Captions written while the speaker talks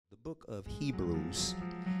book of Hebrews,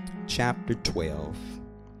 chapter 12.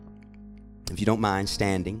 If you don't mind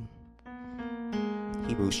standing,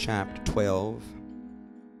 Hebrews chapter 12.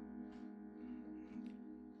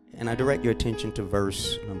 And I direct your attention to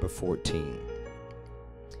verse number 14.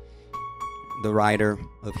 The writer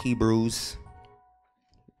of Hebrews,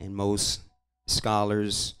 and most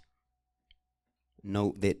scholars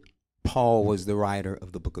note that Paul was the writer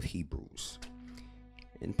of the book of Hebrews.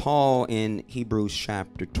 And Paul in Hebrews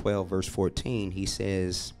chapter 12 verse 14, he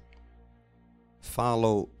says,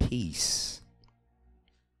 follow peace.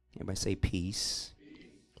 Everybody say peace.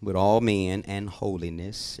 With all men and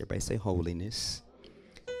holiness. Everybody say holiness.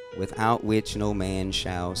 Without which no man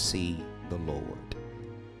shall see the Lord.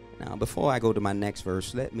 Now, before I go to my next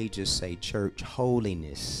verse, let me just say, church,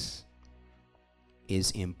 holiness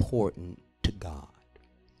is important to God.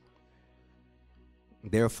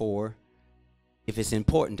 Therefore, if it's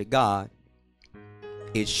important to God,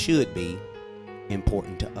 it should be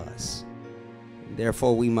important to us.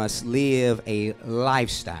 Therefore, we must live a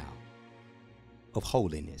lifestyle of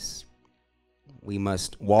holiness. We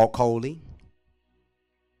must walk holy.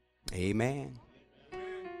 Amen.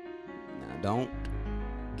 Now, don't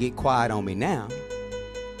get quiet on me now.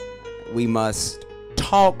 We must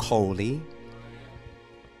talk holy.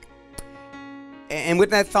 And with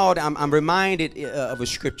that thought, I'm reminded of a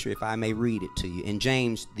scripture, if I may read it to you. In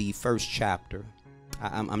James, the first chapter.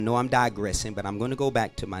 I know I'm digressing, but I'm going to go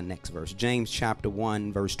back to my next verse. James chapter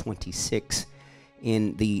 1, verse 26.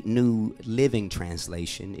 In the New Living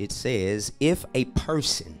Translation, it says, if a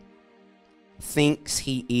person thinks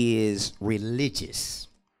he is religious,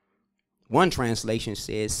 one translation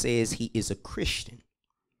says he is a Christian,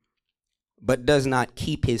 but does not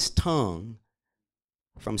keep his tongue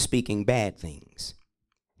from speaking bad things,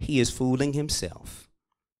 he is fooling himself.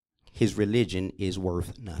 His religion is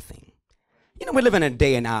worth nothing. You know, we live in a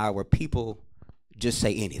day and hour where people just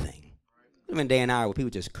say anything. We live in a day and hour where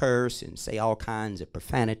people just curse and say all kinds of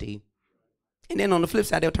profanity. And then on the flip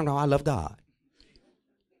side, they'll turn around, I love God.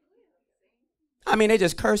 I mean, they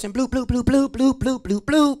just curse and bloop, bloop, bloop, bloop, bloop, bloop, bloop,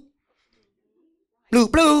 bloop.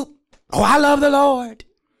 Bloop, bloop. Oh, I love the Lord.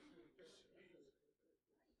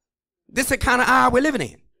 This is the kind of hour we're living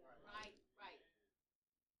in.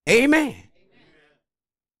 Amen.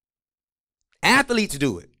 Athletes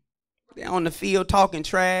do it. They're on the field talking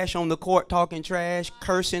trash, on the court talking trash,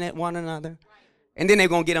 cursing at one another. And then they're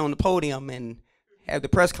going to get on the podium and have the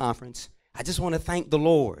press conference. I just want to thank the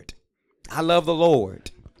Lord. I love the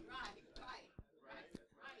Lord.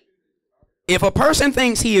 If a person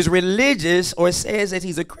thinks he is religious or says that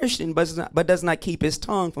he's a Christian but does not keep his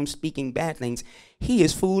tongue from speaking bad things, he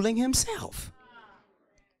is fooling himself.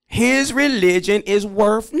 His religion is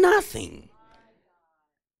worth nothing.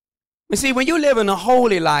 You see, when you live in a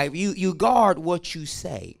holy life, you guard what you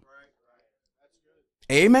say.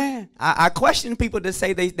 Amen. I question people that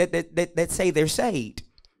say that say they're saved.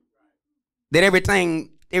 That every time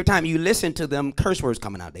you listen to them, curse words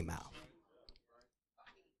coming out of their mouth.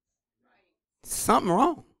 Something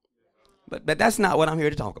wrong. But that's not what I'm here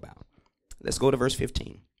to talk about. Let's go to verse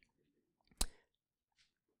 15.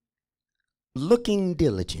 Looking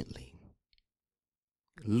diligently,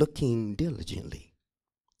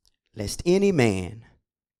 lest any man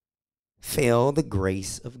fail the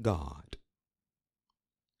grace of God,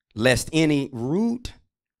 lest any root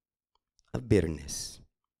of bitterness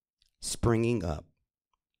springing up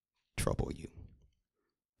trouble you,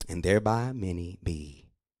 and thereby many be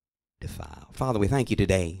defiled. Father, we thank you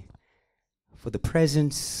today for the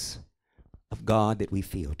presence of God that we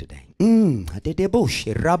feel today.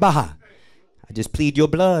 I just plead your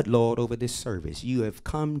blood, Lord, over this service. You have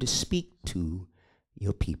come to speak to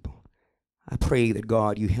your people. I pray that,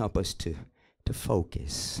 God, you help us to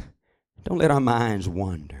focus. Don't let our minds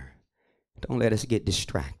wander. Don't let us get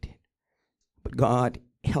distracted. But, God,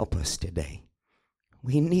 help us today.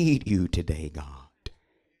 We need you today, God.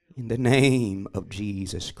 In the name of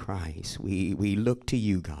Jesus Christ, we look to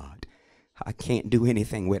you, God. I can't do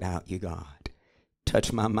anything without you, God.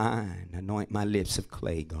 Touch my mind. Anoint my lips of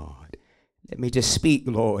clay, God. Let me just speak,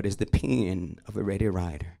 Lord, as the pen of a ready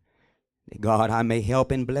writer. That, God, I may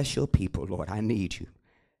help and bless your people, Lord. I need you.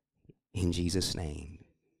 In Jesus' name,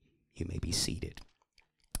 you may be seated.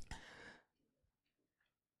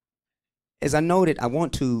 As I noted, I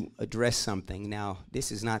want to address something. Now,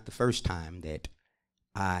 this is not the first time that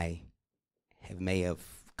I may have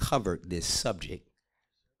covered this subject.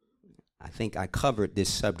 I think I covered this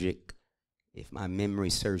subject, if my memory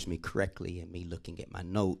serves me correctly, and me looking at my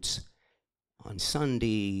notes, on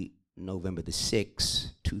Sunday, November the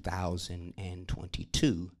 6th,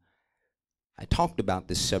 2022. I talked about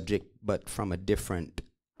this subject, but from a different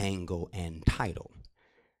angle and title.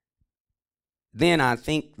 Then I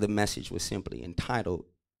think the message was simply entitled,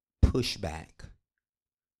 Push Back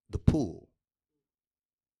the Pull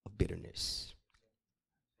of Bitterness.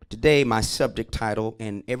 Today, my subject title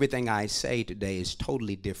and everything I say today is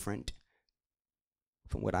totally different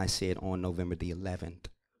from what I said on November the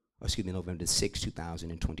 6th,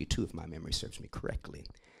 2022, if my memory serves me correctly.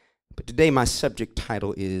 But today, my subject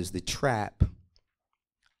title is The Trap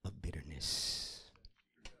of Bitterness.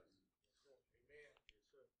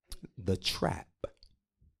 The Trap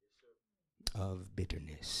of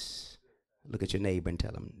Bitterness. Look at your neighbor and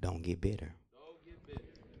tell them, don't get bitter.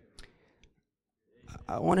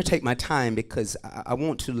 I want to take my time because I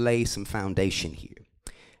want to lay some foundation here.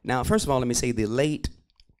 Now, first of all, let me say the late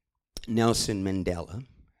Nelson Mandela,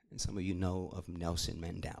 and some of you know of Nelson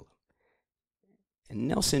Mandela. And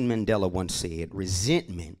Nelson Mandela once said,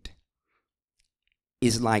 resentment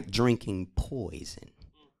is like drinking poison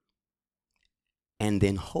and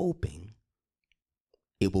then hoping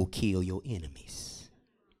it will kill your enemies.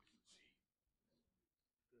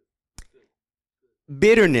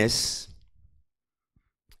 Bitterness,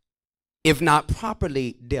 if not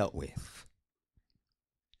properly dealt with,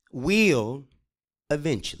 will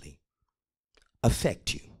eventually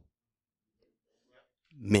affect you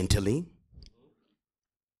mentally,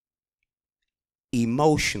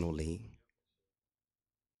 emotionally,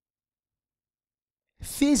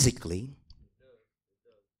 physically,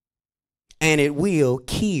 and it will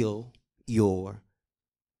kill your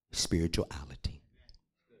spirituality.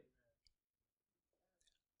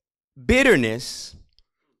 Bitterness,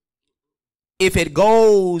 if it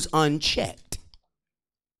goes unchecked,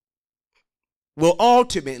 will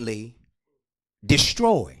ultimately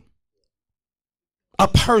destroy a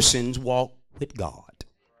person's walk with God.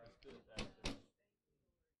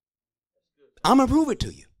 I'm going to prove it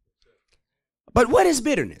to you. But what is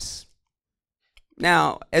bitterness?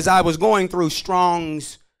 Now, as I was going through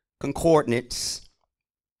Strong's concordance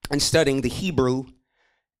and studying the Hebrew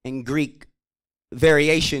and Greek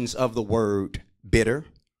variations of the word bitter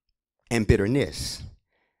and bitterness,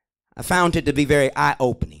 I found it to be very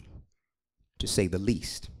eye-opening, to say the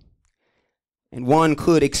least. And one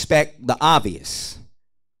could expect the obvious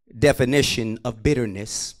definition of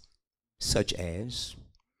bitterness, such as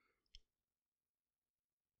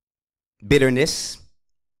bitterness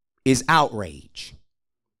is outrage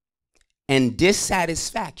and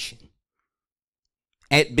dissatisfaction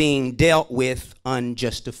at being dealt with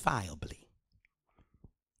unjustifiably.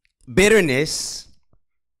 Bitterness,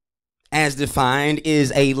 as defined,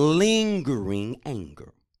 is a lingering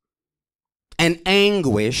anger, an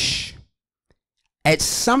anguish at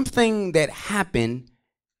something that happened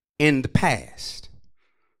in the past,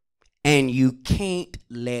 and you can't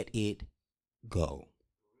let it go.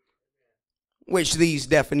 Which these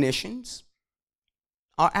definitions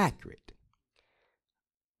are accurate.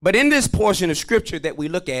 But in this portion of scripture that we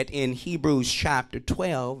look at in Hebrews chapter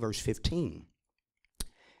 12, verse 15,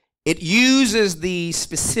 it uses the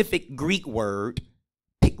specific Greek word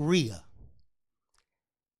pikria.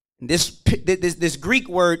 This Greek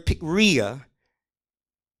word pikria,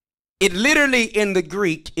 it literally in the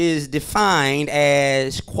Greek is defined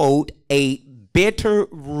as, quote, a bitter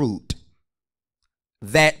root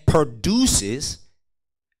that produces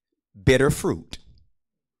bitter fruit.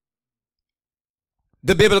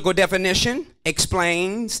 The biblical definition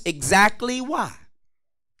explains exactly why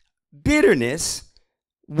bitterness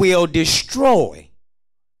will destroy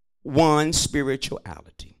one's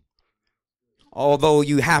spirituality. Although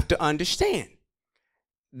you have to understand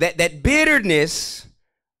that bitterness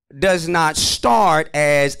does not start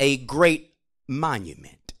as a great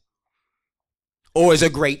monument or as a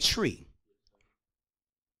great tree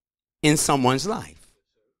in someone's life,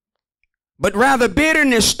 but rather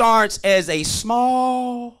bitterness starts as a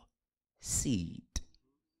small seed.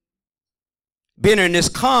 Bitterness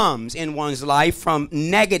comes in one's life from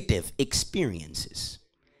negative experiences.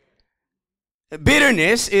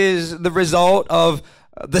 Bitterness is the result of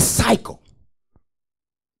the cycle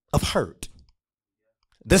of hurt,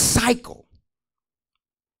 the cycle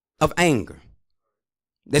of anger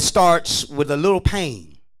that starts with a little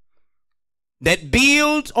pain that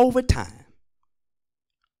builds over time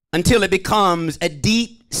until it becomes a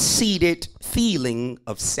deep-seated feeling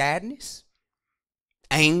of sadness,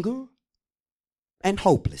 anger, and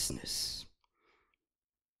hopelessness.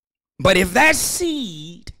 But if that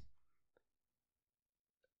seed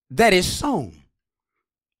that is sown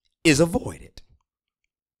is avoided,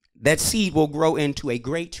 that seed will grow into a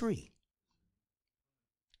great tree.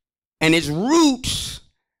 And its roots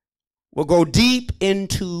will go deep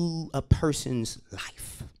into a person's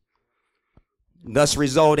life. thus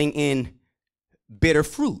resulting in bitter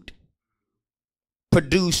fruit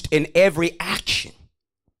produced in every action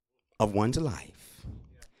of one's life.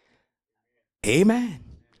 Amen.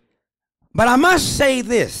 But I must say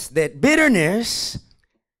this, that bitterness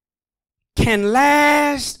can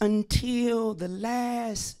last until the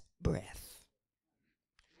last breath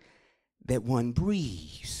that one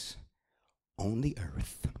breathes on the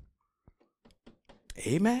earth.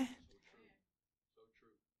 Amen.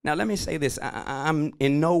 Now let me say this, I'm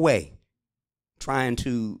in no way trying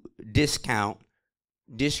to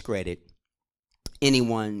discredit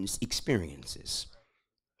anyone's experiences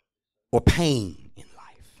or pain in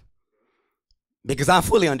life, because I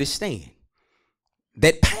fully understand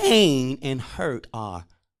that pain and hurt are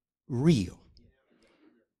real.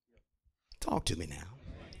 Talk to me now.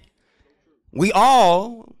 We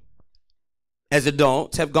all, as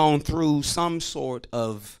adults, have gone through some sort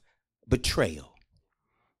of betrayal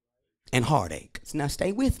and heartache. Now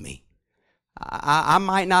stay with me. I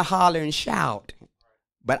might not holler and shout,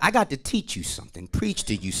 but I got to teach you something, preach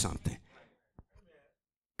to you something,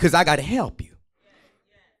 because I got to help you.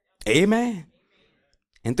 Amen.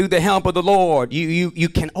 And through the help of the Lord, you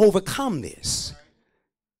can overcome this.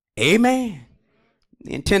 Amen.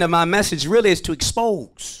 The intent of my message really is to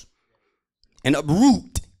expose and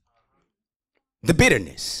uproot the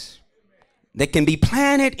bitterness that can be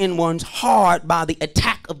planted in one's heart by the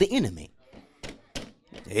attack of the enemy.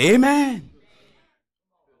 Amen.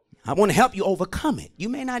 I want to help you overcome it. You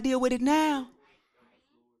may not deal with it now,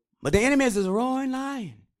 but the enemy is a roaring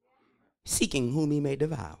lion, seeking whom he may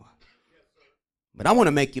devour. But I want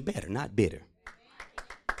to make you better, not bitter.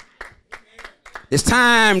 It's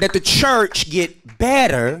time that the church get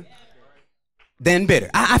better than bitter.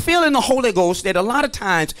 I feel in the Holy Ghost that a lot of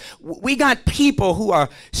times we got people who are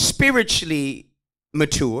spiritually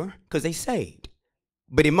mature because they saved,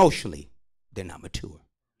 but emotionally they're not mature.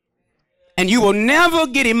 And you will never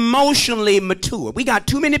get emotionally mature. We got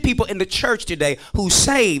too many people in the church today who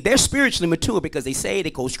saved. They're spiritually mature because they say, they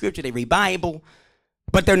quote scripture, they read Bible,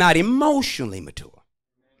 but they're not emotionally mature.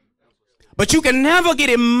 But you can never get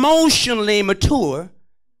emotionally mature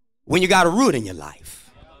when you got a root in your life.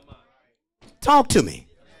 Talk to me.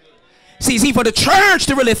 See, for the church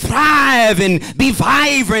to really thrive and be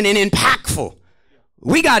vibrant and impactful,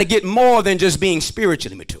 we got to get more than just being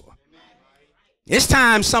spiritually mature. It's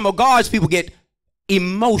time some of God's people get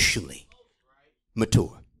emotionally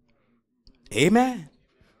mature. Amen.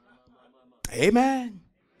 Amen.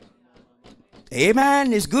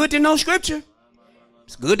 Amen. It's good to know scripture.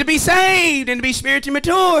 It's good to be saved and to be spiritually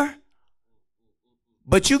mature.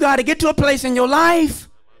 But you got to get to a place in your life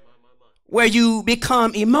where you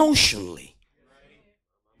become emotionally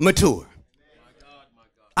mature.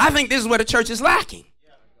 I think this is where the church is lacking.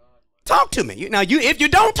 Talk to me. Now, if you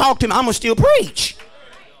don't talk to me, I'm going to still preach.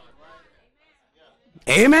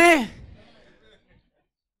 Amen.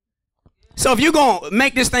 So if you're going to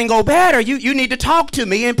make this thing go better, you need to talk to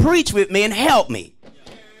me and preach with me and help me.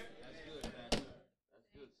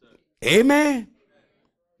 Amen.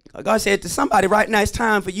 God said to somebody right now, it's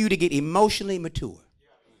time for you to get emotionally mature.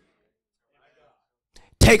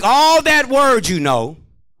 Take all that word you know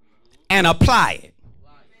and apply it.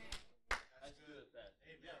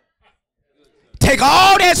 Take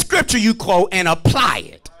all that scripture you quote and apply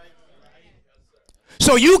it.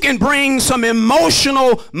 So you can bring some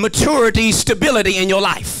emotional maturity, stability in your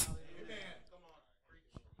life.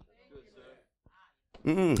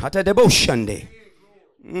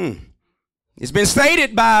 It's been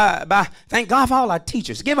stated by thank God for all our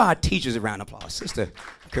teachers. Give our teachers a round of applause. Sister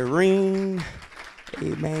Kareem.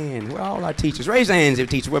 Amen. Where are all our teachers? Raise your hands if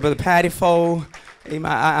teachers. Where Brother Patty Foe.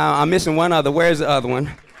 Amen. I'm missing one other. Where's the other one?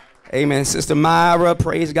 Amen. Sister Myra.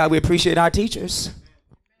 Praise God. We appreciate our teachers.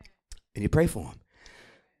 And you pray for them.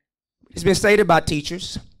 It's been stated by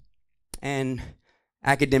teachers and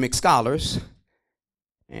academic scholars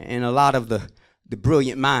and a lot of the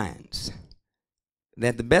brilliant minds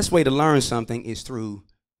that the best way to learn something is through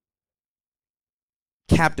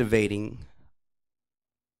captivating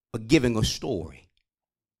or giving a story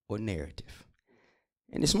or narrative.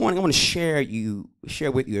 And this morning I want to share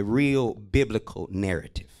with you a real biblical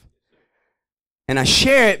narrative. And I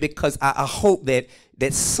share it because I hope that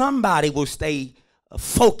somebody will stay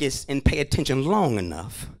focused and pay attention long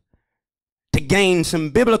enough to gain some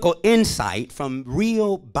biblical insight from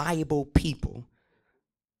real Bible people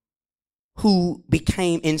who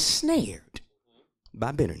became ensnared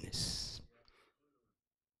by bitterness.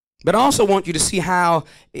 But I also want you to see how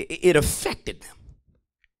it affected them.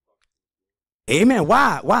 Amen.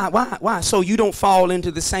 Why? So you don't fall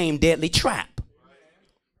into the same deadly trap.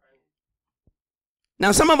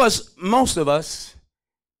 Now, some of us, most of us,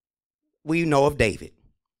 we know of David.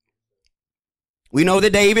 We know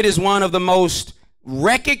that David is one of the most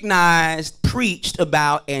recognized, preached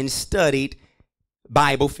about, and studied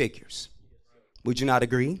Bible figures. Would you not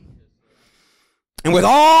agree? And with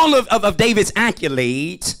all of David's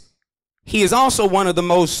accolades, he is also one of the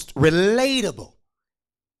most relatable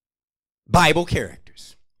Bible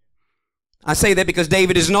characters. I say that because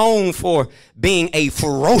David is known for being a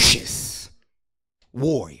ferocious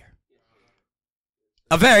warrior,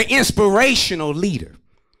 a very inspirational leader,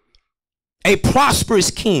 a prosperous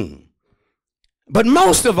king. But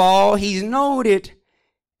most of all, he's noted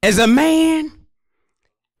as a man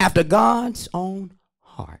after God's own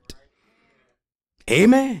heart.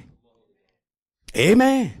 Amen.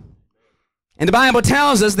 Amen. And the Bible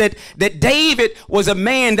tells us that David was a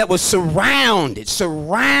man that was surrounded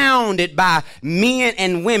by men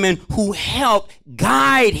and women who helped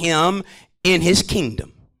guide him in his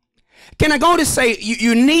kingdom. Can I go to say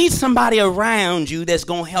you need somebody around you that's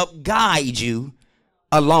going to help guide you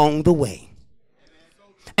along the way.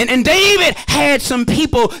 And David had some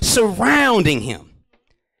people surrounding him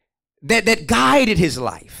that guided his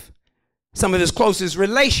life. Some of his closest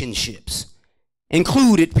relationships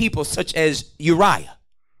included people such as Uriah,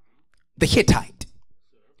 the Hittite,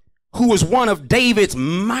 who was one of David's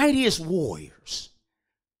mightiest warriors.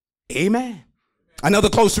 Amen. Another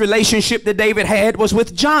close relationship that David had was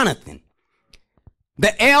with Jonathan,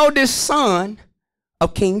 the eldest son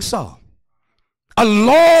of King Saul, a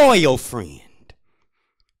loyal friend.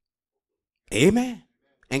 Amen.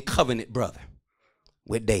 And covenant brother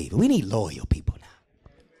with David. We need loyal people now.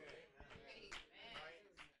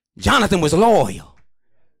 Jonathan was loyal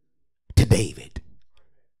to David.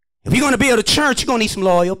 If you're going to build a church, you're going to need some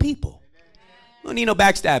loyal people. You don't need no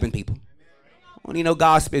backstabbing people. You don't need no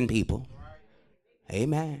gossiping people.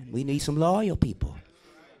 Amen. We need some loyal people.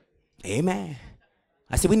 Amen.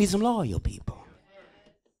 I said we need some loyal people.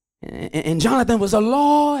 And Jonathan was a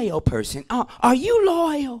loyal person. Are you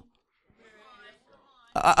loyal?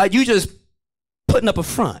 Are you just putting up a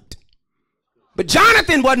front? But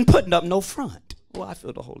Jonathan wasn't putting up no front. Oh, I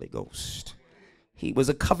feel the Holy Ghost. He was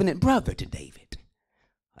a covenant brother to David.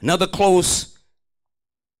 Another close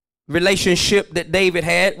relationship that David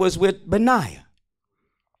had was with Benaiah,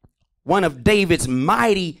 one of David's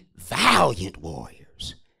mighty, valiant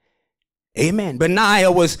warriors. Amen.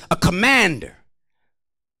 Benaiah was a commander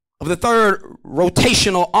of the 3rd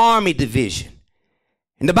Rotational Army Division.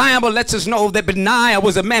 And the Bible lets us know that Benaiah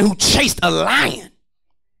was a man who chased a lion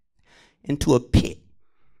into a pit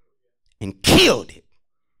and killed it.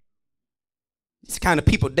 It's the kind of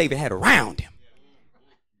people David had around him.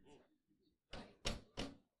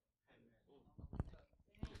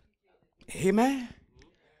 Amen.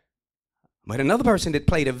 But another person that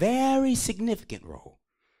played a very significant role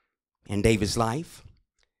in David's life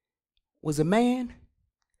was a man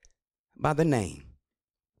by the name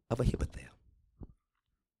of Ahithophel.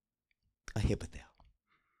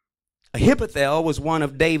 Ahithophel was one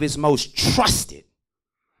of David's most trusted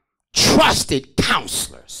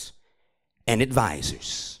counselors and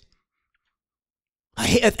advisors.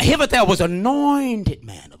 Ahithophel was an anointed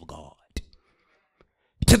man of God,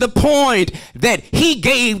 to the point that he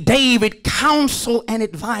gave David counsel and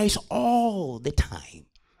advice all the time.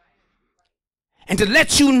 And to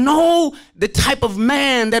let you know the type of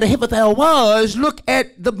man that Ahithophel was, look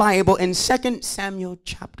at the Bible in 2 Samuel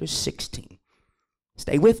chapter 16.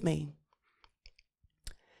 Stay with me.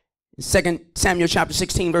 In 2 Samuel chapter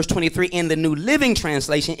 16, verse 23, in the New Living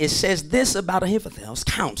Translation, it says this about Ahithophel's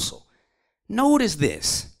counsel. Notice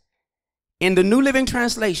this. In the New Living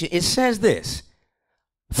Translation, it says this: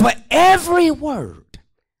 for every word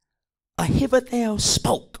Ahithophel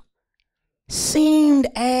spoke seemed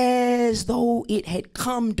as though it had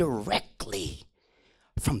come directly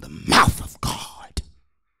from the mouth of God.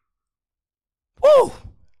 Woo!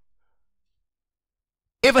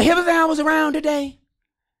 If Ahithophel was around today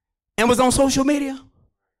and was on social media,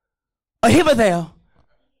 Ahithophel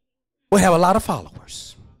would have a lot of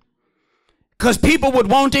followers, because people would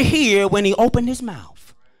want to hear when he opened his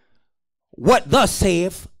mouth, what thus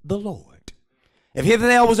saith the Lord. If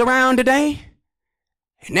Ahithophel was around today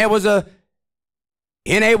and there was a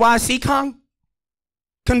NAYC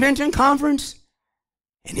convention conference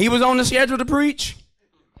and he was on the schedule to preach,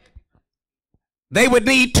 they would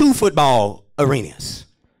need 2 football arenas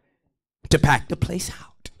to pack the place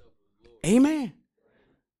out. Amen.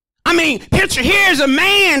 I mean, picture, here's a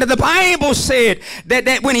man that the Bible said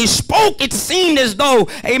that when he spoke, it seemed as though,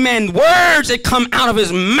 amen, words had come out of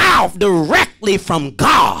his mouth directly from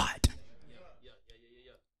God.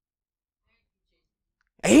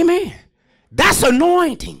 Amen. That's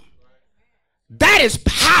anointing. That is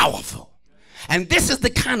powerful. And this is the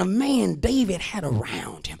kind of man David had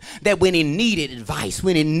around him, that when he needed advice,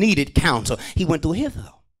 when he needed counsel, he went to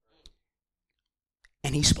Ahithophel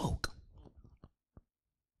and he spoke.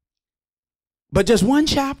 But just one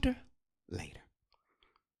chapter later,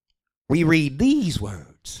 we read these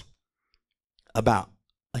words about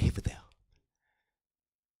Ahithophel.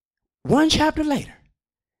 One chapter later,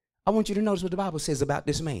 I want you to notice what the Bible says about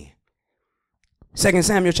this man. 2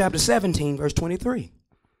 Samuel chapter 17, verse 23.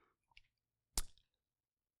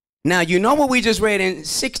 Now, you know what we just read in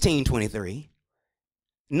 16:23.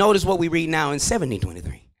 Notice what we read now in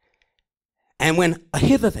 17:23. And when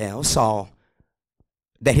Ahithophel saw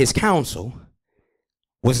that his counsel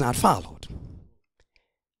was not followed,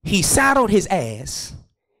 he saddled his ass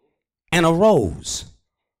and arose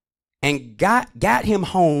and got him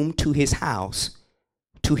home to his house,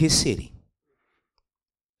 to his city,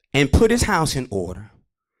 and put his house in order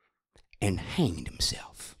and hanged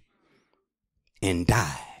himself and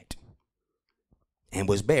died and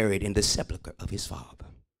was buried in the sepulchre of his father.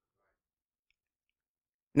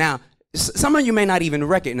 Now, some of you may not even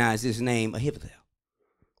recognize this name Ahithophel,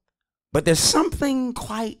 but there's something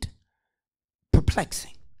quite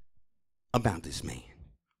perplexing about this man.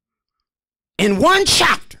 In one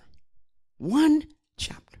chapter,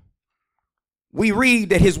 we read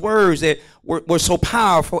that his words that were so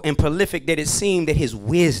powerful and prolific that it seemed that his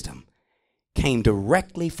wisdom came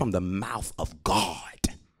directly from the mouth of God.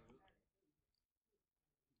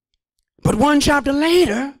 But one chapter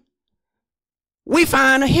later, we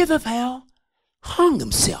find Ahithophel hung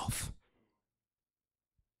himself.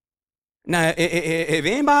 Now, if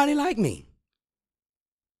anybody like me,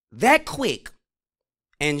 that quick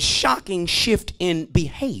and shocking shift in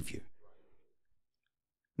behavior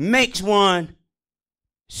makes one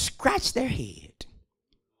scratch their head.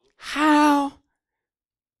 How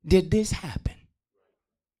did this happen?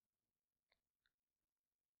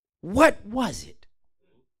 What was it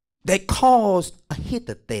that caused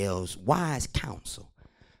Ahithophel's wise counsel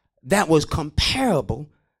that was comparable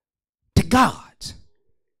to God's?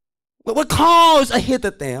 What caused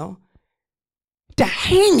Ahithophel to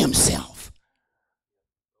hang himself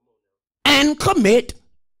and commit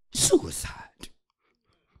suicide?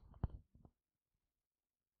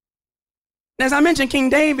 As I mentioned, King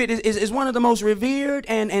David is one of the most revered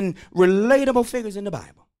and relatable figures in the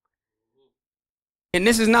Bible. And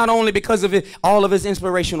this is not only because of all of his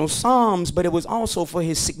inspirational psalms, but it was also for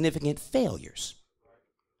his significant failures.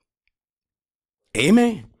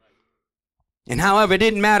 Amen. And however, it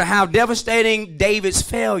didn't matter how devastating David's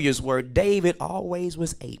failures were, David always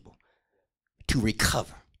was able to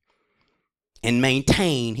recover and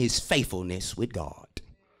maintain his faithfulness with God.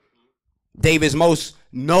 David's most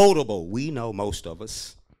notable, we know most of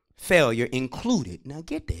us, failure included, now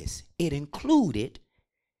get this, it included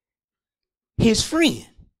his friend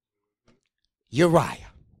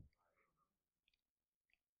Uriah,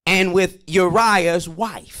 and with Uriah's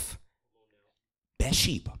wife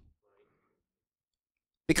Bathsheba.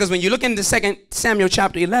 Because when you look into 2 Samuel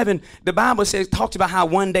chapter 11, the Bible talks about how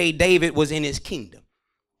one day David was in his kingdom.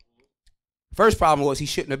 First problem was he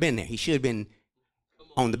shouldn't have been there. He should have been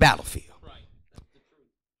on the battlefield.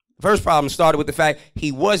 First problem started with the fact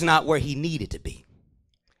he was not where he needed to be.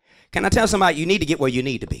 Can I tell somebody, you need to get where you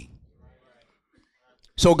need to be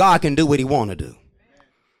so God can do what he want to do.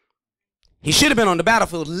 He should have been on the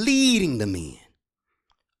battlefield leading the men,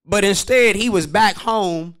 but instead he was back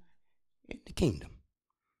home in the kingdom.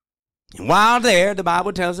 And while there, the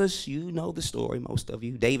Bible tells us, you know the story, most of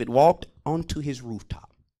you, David walked onto his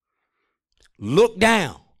rooftop, looked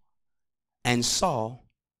down, and saw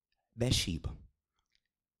Bathsheba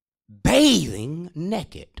bathing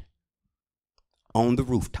naked on the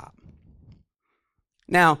rooftop.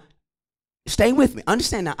 Now, stay with me.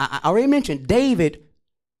 Understand now, I already mentioned David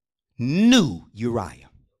knew Uriah.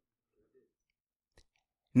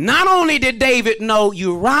 Not only did David know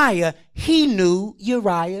Uriah, he knew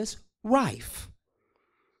Uriah's wife.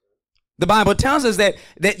 The Bible tells us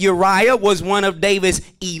that Uriah was one of David's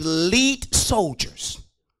elite soldiers.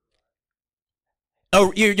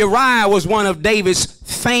 Uriah was one of David's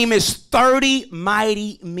famous 30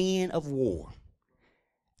 mighty men of war.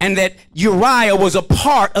 And that Uriah was a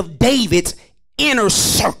part of David's inner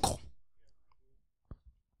circle.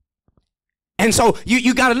 And so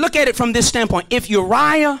you got to look at it from this standpoint. If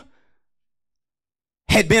Uriah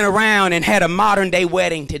had been around and had a modern day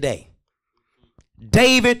wedding today,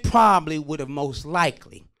 David probably would have most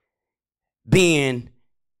likely been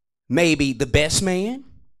maybe the best man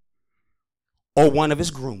or one of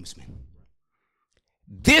his groomsmen.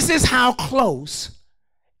 This is how close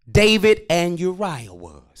David and Uriah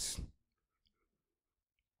was.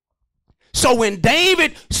 So when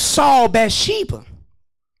David saw Bathsheba,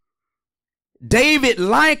 David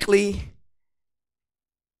likely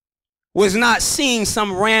was not seeing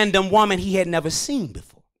some random woman he had never seen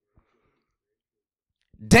before.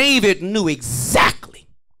 David knew exactly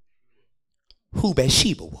who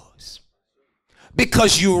Bathsheba was,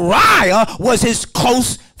 because Uriah was his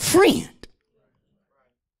close friend.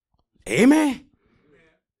 Amen.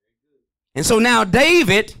 And so now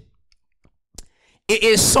David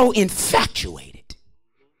is so infatuated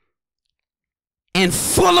and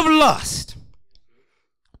full of lust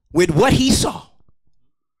with what he saw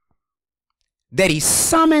that he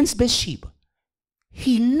summons Bathsheba.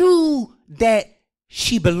 He knew that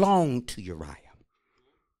she belonged to Uriah.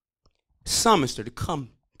 Summons her to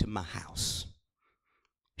come to my house.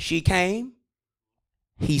 She came.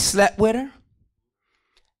 He slept with her.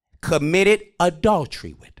 Committed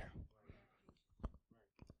adultery with her.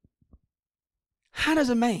 How does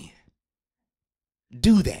a man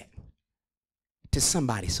do that to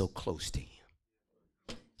somebody so close to him?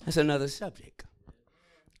 That's another subject.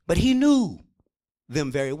 But he knew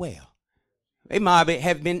them very well. They might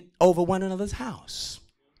have been over one another's house,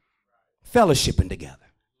 fellowshipping together,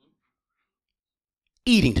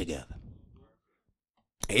 eating together.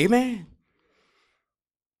 Amen.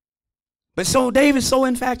 But so David's so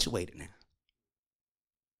infatuated now.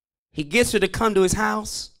 He gets her to come to his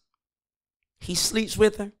house. He sleeps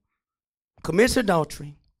with her, commits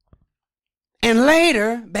adultery. And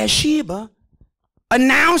later, Bathsheba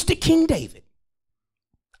announced to King David,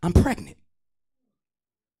 I'm pregnant.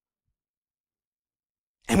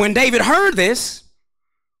 And when David heard this,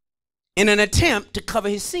 in an attempt to cover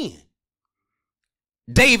his sin,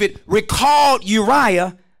 David recalled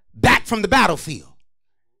Uriah back from the battlefield.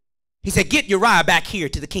 He said, get Uriah back here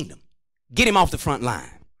to the kingdom. Get him off the front line.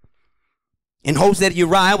 In hopes that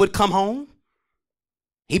Uriah would come home.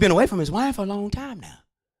 He'd been away from his wife for a long time now.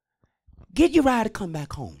 Get Uriah to come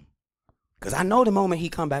back home. Because I know the moment he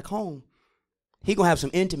come back home, he going to have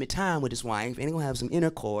some intimate time with his wife, and he going to have some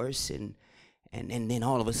intercourse, and then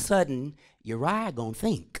all of a sudden, Uriah going to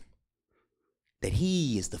think that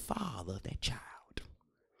he is the father of that child.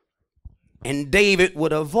 And David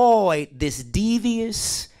would avoid this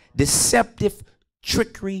devious, deceptive,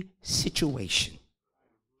 trickery situation.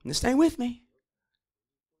 Understand with me?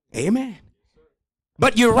 Amen.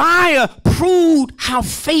 But Uriah proved how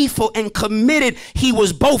faithful and committed he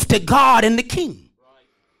was both to God and the king.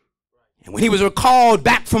 And when he was recalled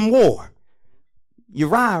back from war,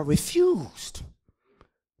 Uriah refused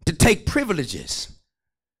to take privileges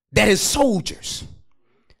that his soldiers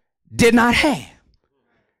did not have,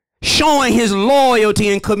 showing his loyalty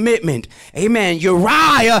and commitment. Amen.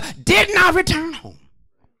 Uriah did not return home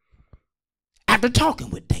after talking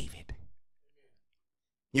with David.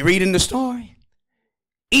 You read in the story?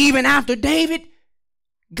 Even after David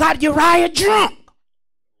got Uriah drunk,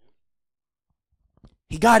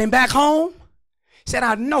 he got him back home. Said,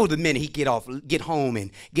 I know the minute he get home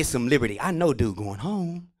and get some liberty, I know dude going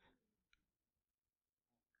home.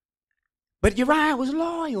 But Uriah was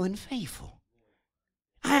loyal and faithful.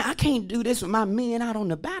 I can't do this with my men out on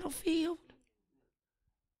the battlefield.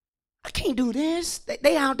 I can't do this.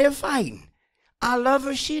 They out there fighting. I love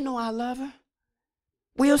her. She know I love her.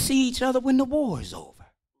 We'll see each other when the war is over.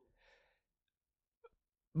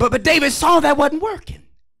 But David saw that wasn't working.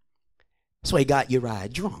 So he got Uriah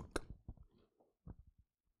drunk.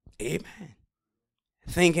 Amen.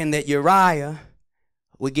 Thinking that Uriah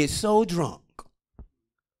would get so drunk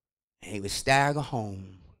and he would stagger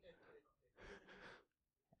home,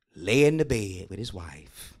 lay in the bed with his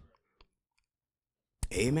wife.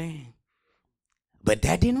 Amen. But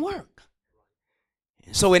that didn't work.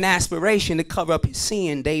 And so in aspiration to cover up his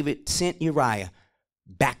sin, David sent Uriah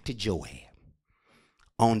back to Joab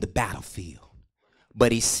on the battlefield.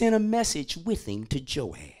 But he sent a message with him to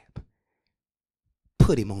Joab.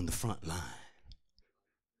 Put him on the front line.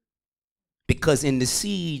 Because in the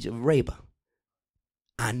siege of Rabbah,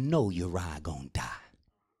 I know Uriah gonna die.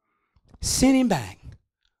 Send him back,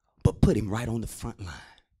 but put him right on the front line.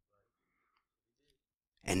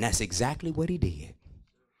 And that's exactly what he did.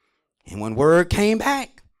 And when word came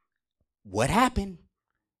back, what happened?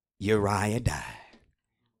 Uriah died.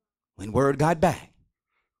 When word got back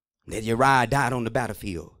that Uriah died on the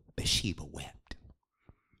battlefield, Bathsheba wept.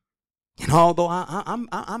 And although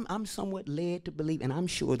I'm somewhat led to believe, and I'm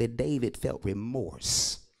sure that David felt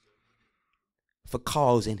remorse for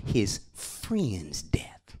causing his friend's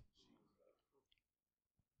death,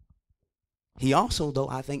 he also, though,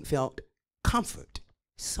 I think, felt comfort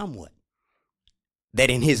somewhat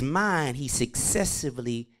that in his mind he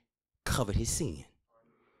successively covered his sin.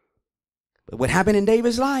 But what happened in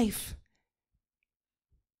David's life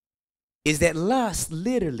is that lust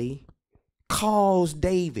literally caused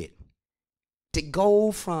David to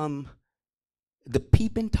go from the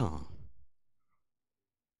peeping Tom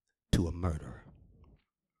to a murderer.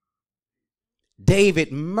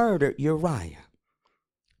 David murdered Uriah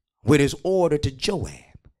with his order to Joab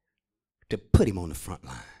to put him on the front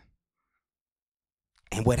line.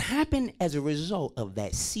 And what happened as a result of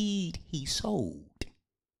that seed he sowed,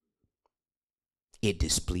 it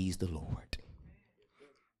displeased the Lord.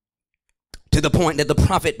 To the point that the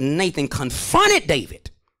prophet Nathan confronted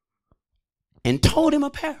David and told him a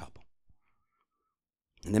parable.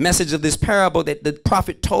 And the message of this parable that the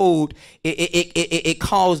prophet told, it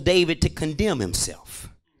caused David to condemn himself.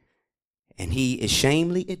 And he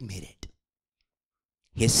ashamedly admitted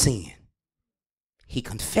his sin. He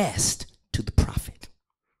confessed to the prophet,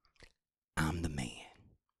 I'm the man.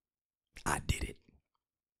 I did it.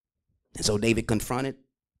 And so Nathan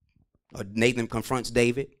confronts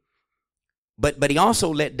David. But he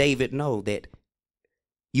also let David know that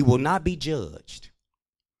you will not be judged.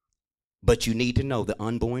 But you need to know the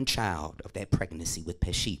unborn child of that pregnancy with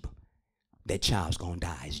Bathsheba, that child's going to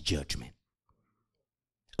die as judgment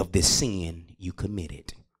of this sin you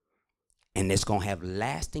committed. And it's going to have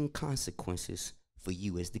lasting consequences for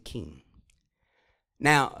you as the king.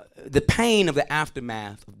 Now, the pain of the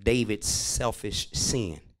aftermath of David's selfish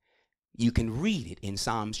sin, you can read it in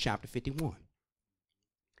Psalms chapter 51.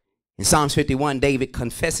 In Psalms 51, David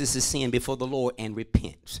confesses his sin before the Lord and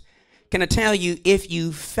repents. Can I tell you, if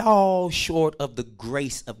you fall short of the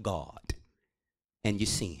grace of God and you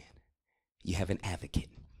sin, you have an advocate.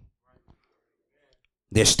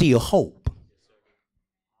 There's still hope.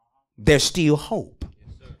 There's still hope.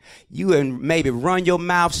 You and maybe run your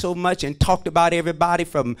mouth so much and talked about everybody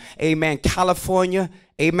from, amen, California,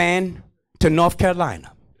 amen, to North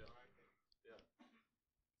Carolina.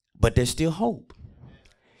 But there's still hope.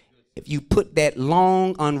 If you put that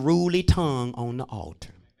long, unruly tongue on the altar.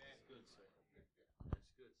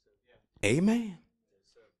 Amen.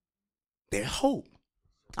 There's hope.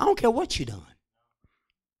 I don't care what you've done.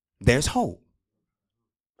 There's hope.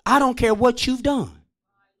 I don't care what you've done.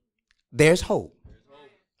 There's hope.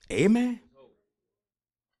 Amen.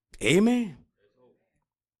 Amen.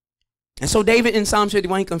 And so David in Psalm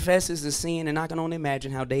 51, he confesses the sin, and I can only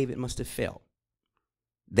imagine how David must have felt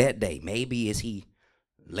that day. Maybe as he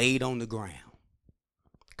laid on the ground,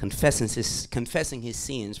 confessing his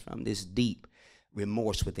sins from this deep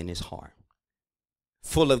remorse within his heart,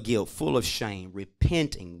 full of guilt, full of shame,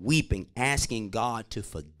 repenting, weeping, asking God to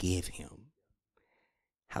forgive him.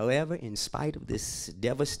 However, in spite of this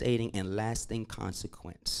devastating and lasting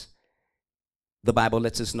consequence, the Bible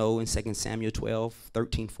lets us know in 2 Samuel 12,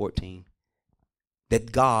 13, 14,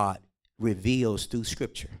 that God reveals through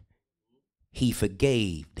Scripture he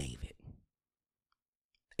forgave David.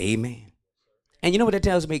 Amen. And you know what that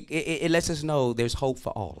tells me? It lets us know there's hope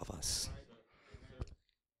for all of us.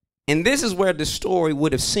 And this is where the story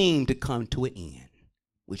would have seemed to come to an end,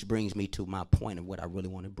 which brings me to my point of what I really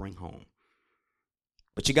want to bring home.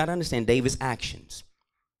 But you got to understand, David's actions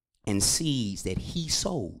and seeds that he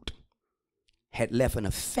sowed had left an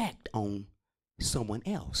effect on someone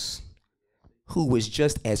else who was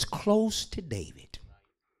just as close to David,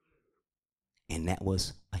 and that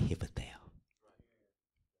was Ahithophel.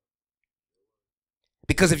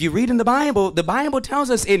 Because if you read in the Bible tells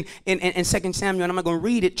us in 2 Samuel, and I'm not going to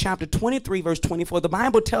read it, chapter 23, verse 24, the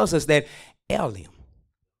Bible tells us that Eliam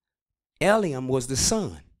was the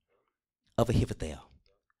son of Ahithophel.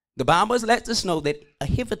 The Bible lets us know that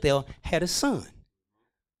Ahithophel had a son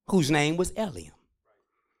whose name was Eliam.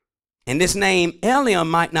 And this name Eliam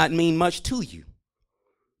might not mean much to you,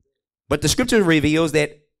 but the scripture reveals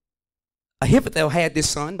that Ahithophel had this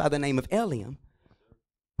son by the name of Eliam,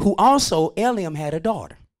 who also Eliam had a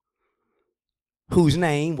daughter whose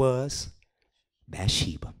name was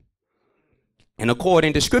Bathsheba. And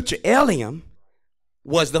according to scripture, Eliam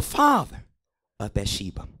was the father of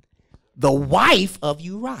Bathsheba, the wife of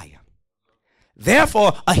Uriah.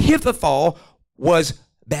 Therefore, Ahithophel was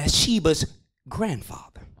Bathsheba's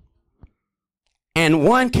grandfather. And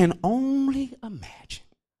one can only imagine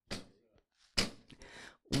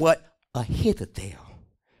what Ahithophel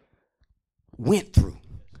went through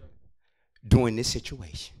during this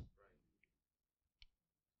situation.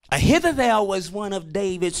 Ahithophel was one of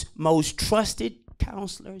David's most trusted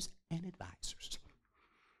counselors and advisors.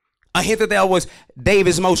 Ahithophel was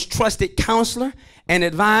David's most trusted counselor and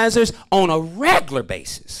advisors on a regular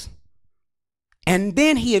basis. And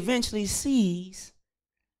then he eventually sees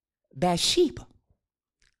Bathsheba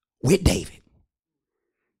with David.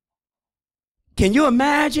 Can you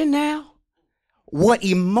imagine now what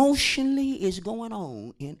emotionally is going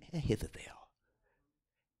on in Ahithophel?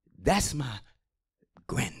 That's my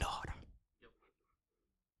granddaughter.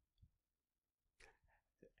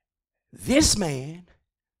 This man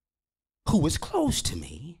who was close to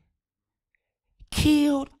me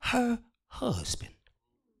killed her husband,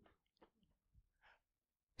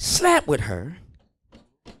 slept with her,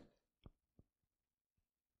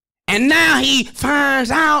 and now he finds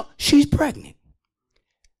out she's pregnant.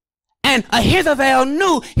 And Ahithophel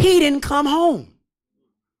knew he didn't come home.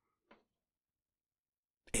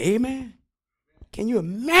 Amen. Can you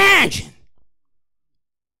imagine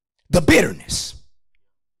the bitterness?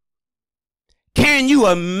 Can you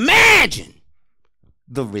imagine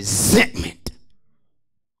the resentment?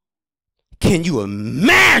 Can you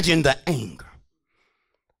imagine the anger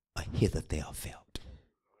Ahithophel felt?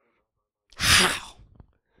 How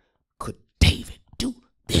could David do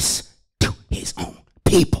this to his own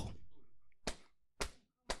people?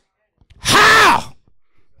 How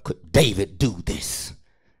could David do this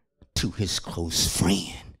to his close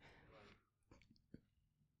friend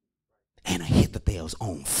and Ahithophel's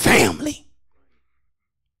own family?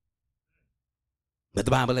 But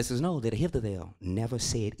the Bible lets us know that Ahithophel never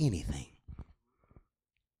said anything.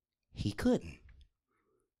 He couldn't.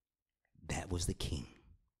 That was the king,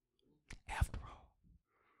 after all.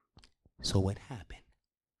 So what happened?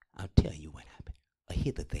 I'll tell you what happened.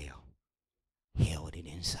 Ahithophel held it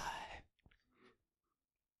inside.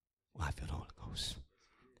 Well, I feel the Holy Ghost.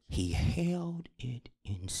 He held it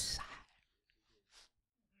inside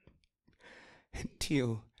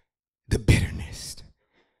until the bitterness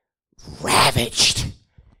ravaged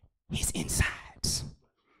his insides.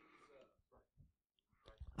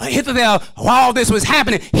 Ahithophel, while this was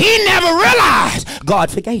happening, he never realized God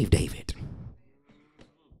forgave David.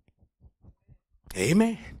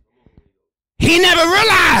 Amen. He never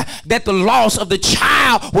realized that the loss of the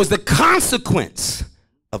child was the consequence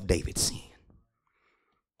of David's sin.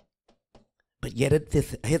 But yet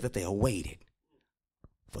Ahithophel waited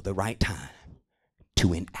for the right time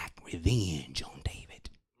to enact revenge on David.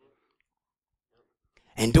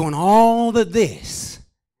 And doing all of this,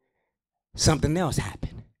 something else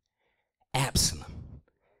happened. Absalom,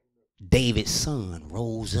 David's son,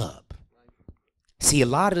 rose up. See, a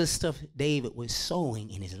lot of the stuff David was sowing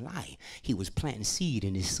in his life, he was planting seed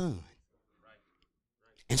in his son.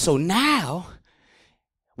 And so now,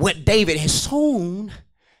 what David has sown,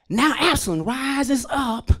 now Absalom rises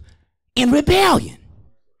up in rebellion.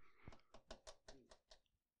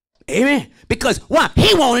 Amen. Because why?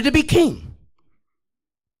 He wanted to be king.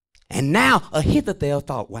 And now Ahithophel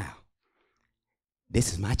thought, wow,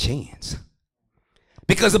 this is my chance.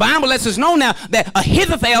 Because the Bible lets us know now that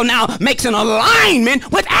Ahithophel now makes an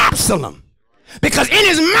alignment with Absalom. Because in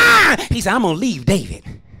his mind, he said, I'm going to leave David.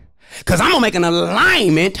 Because I'm going to make an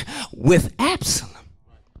alignment with Absalom.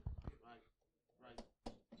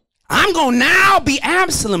 I'm going to now be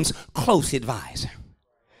Absalom's close advisor.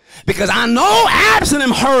 Because I know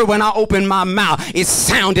Absalom heard when I opened my mouth, it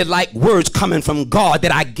sounded like words coming from God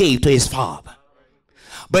that I gave to his father.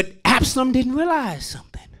 But Absalom didn't realize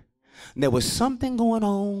something. There was something going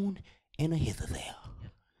on in Ahithophel.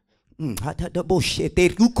 And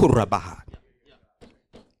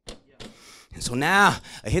so now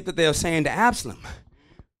Ahithophel saying to Absalom,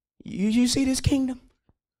 you see this kingdom?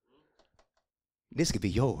 This could be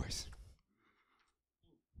yours.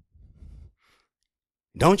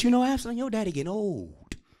 Don't you know, Absalom, your daddy getting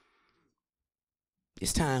old.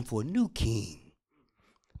 It's time for a new king.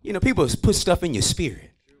 You know, people put stuff in your spirit.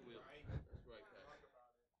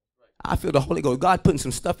 I feel the Holy Ghost. God putting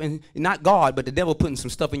some stuff in, not God, but the devil putting some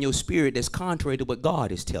stuff in your spirit that's contrary to what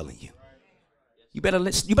God is telling you. You better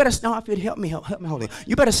no, I feel, help me, Holy Ghost.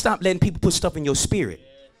 You better stop letting people put stuff in your spirit.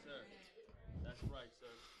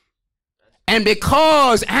 And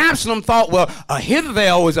because Absalom thought, well,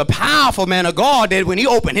 Ahithophel was a powerful man of God, that when he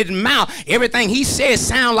opened his mouth, everything he said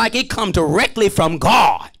sounded like it come directly from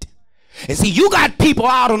God. And see, you got people,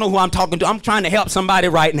 I don't know who I'm talking to. I'm trying to help somebody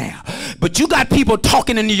right now. But you got people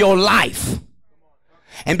talking into your life.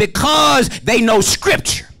 And because they know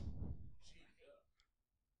scripture,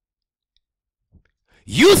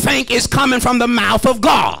 you think it's coming from the mouth of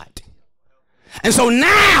God. And so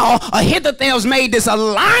now Ahithophel's made this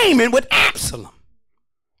alignment with Absalom.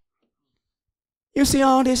 You see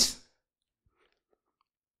all this?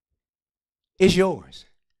 It's yours.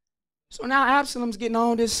 So now Absalom's getting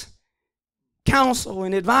all this counsel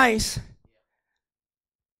and advice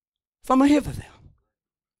from Ahithophel.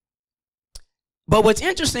 But what's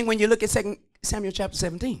interesting when you look at 2 Samuel chapter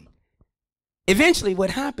 17, eventually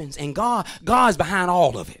what happens, and God's behind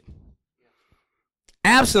all of it.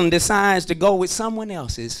 Absalom decides to go with someone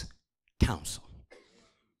else's counsel.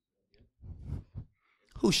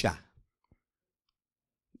 Hushai,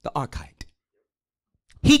 the Archite.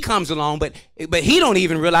 He comes along, but he don't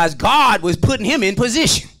even realize God was putting him in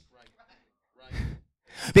position.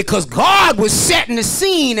 Because God was setting the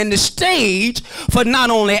scene and the stage for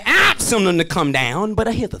not only Absalom to come down, but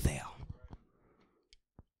Ahithophel.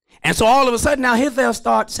 And so all of a sudden now Ahithophel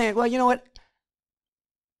starts saying, well, you know what?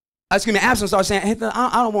 Absalom starts saying, Ahithophel,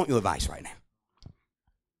 I don't want your advice right now.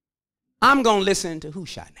 I'm going to listen to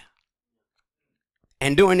Hushai now.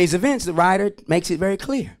 And during these events, the writer makes it very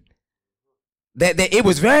clear that it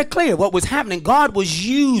was very clear what was happening. God was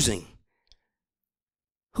using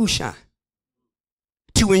Hushai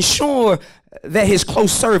to ensure that his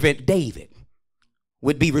close servant David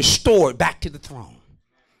would be restored back to the throne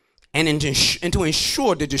and to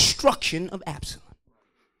ensure the destruction of Absalom.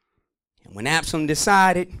 And when Absalom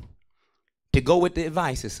decided to go with the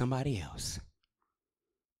advice of somebody else,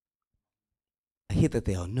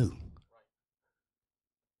 Ahithophel knew.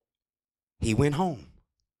 He went home,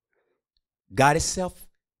 got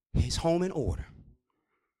his home in order,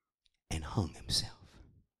 and hung himself.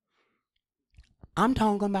 I'm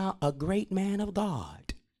talking about a great man of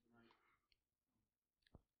God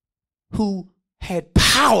who had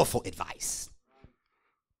powerful advice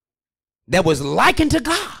that was likened to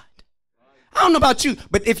God. I don't know about you,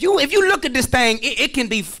 but if you look at this thing, it can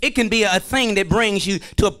be a thing that brings you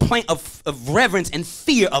to a point of reverence and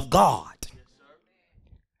fear of God.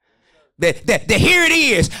 That here it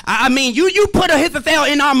is. I mean, you put Ahithophel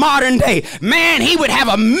in our modern day, man, he would have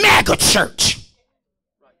a mega church.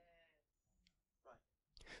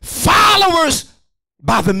 Followers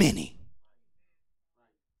by the many.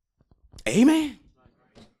 Amen.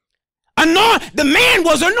 The man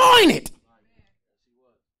was anointed.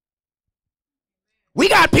 We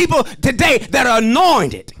got people today that are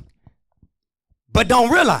anointed, but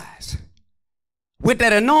don't realize with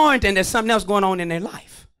that anointing there's something else going on in their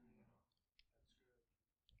life.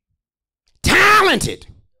 Talented,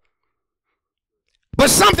 but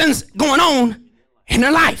something's going on in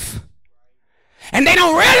their life. And they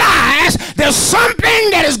don't realize there's something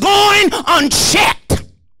that is going unchecked.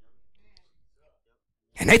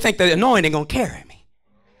 And they think the anointing going to carry me.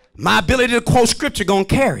 My ability to quote scripture going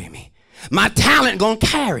to carry me. My talent going to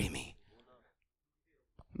carry me.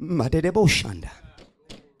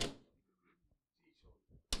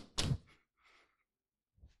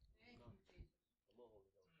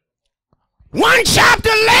 One chapter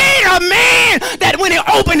later, man, that when he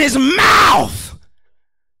opened his mouth,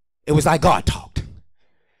 it was like God talked.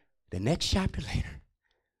 The next chapter later,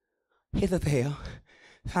 Ahithophel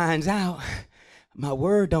finds out my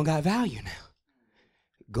word don't got value now.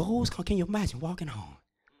 Goes, can you imagine walking home?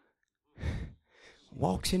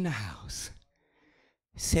 Walks in the house,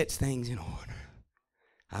 sets things in order.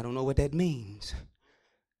 I don't know what that means.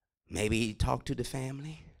 Maybe he talked to the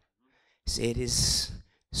family, said his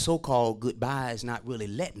so-called goodbye is not really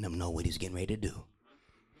letting them know what he's getting ready to do.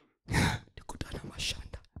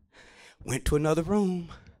 Went to another room,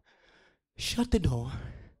 shut the door,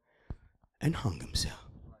 and hung himself.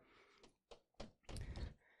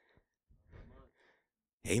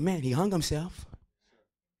 Amen. He hung himself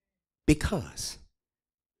because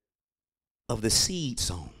of the seed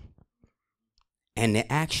sown and the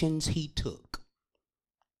actions he took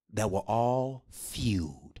that were all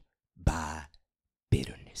fueled by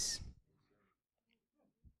bitterness.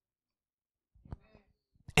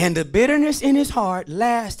 And the bitterness in his heart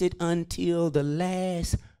lasted until the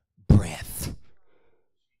last breath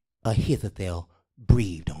Ahithophel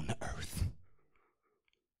breathed on the earth.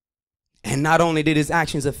 And not only did his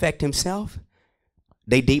actions affect himself,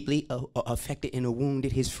 they deeply affected and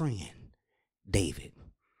wounded his friend, David.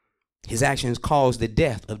 His actions caused the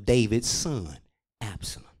death of David's son,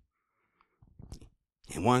 Absalom.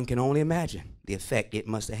 And one can only imagine the effect it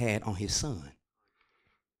must have had on his son,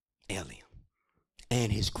 Eliam,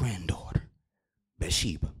 and his granddaughter,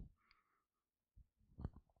 Bathsheba.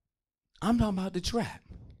 I'm talking about the trap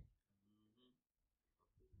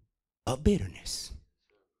of bitterness.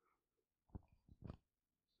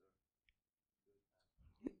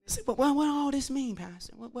 See, but what all this mean,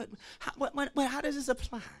 Pastor? How does this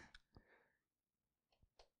apply?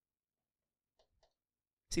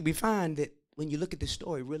 See, we find that when you look at the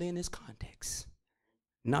story really in this context,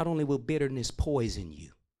 not only will bitterness poison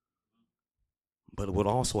you, but it will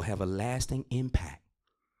also have a lasting impact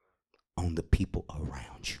on the people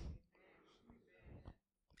around you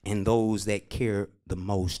and those that care the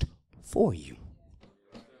most for you.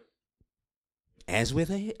 As with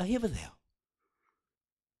Ahithophel,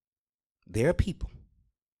 there are people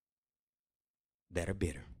that are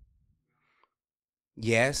bitter.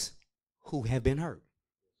 Yes, who have been hurt.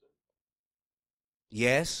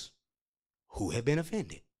 Yes, who have been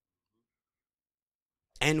offended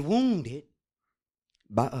and wounded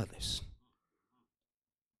by others.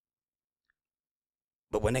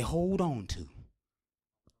 But when they hold on to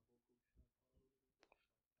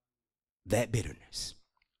that bitterness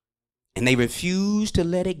and they refuse to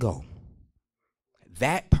let it go,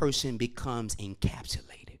 that person becomes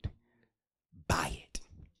encapsulated by it,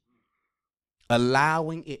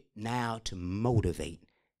 allowing it now to motivate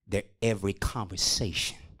their every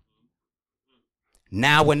conversation.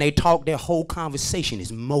 Now when they talk, their whole conversation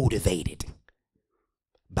is motivated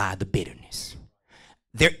by the bitterness.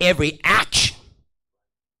 Their every action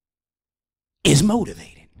is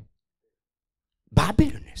motivated by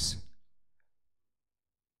bitterness.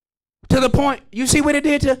 To the point, you see what it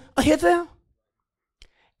did to Ahithophel?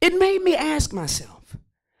 It made me ask myself,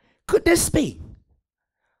 could this be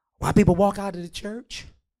why people walk out of the church?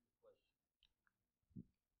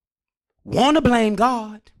 Want to blame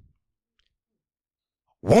God,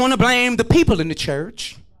 want to blame the people in the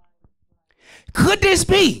church. Could this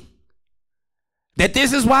be that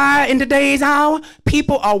this is why in today's hour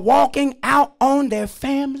people are walking out on their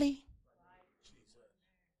family?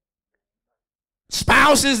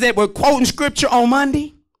 Spouses that were quoting scripture on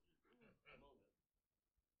Monday,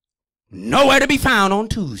 nowhere to be found on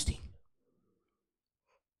Tuesday.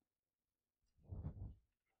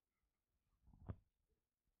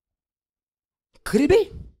 Could it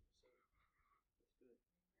be?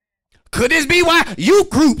 Could this be why youth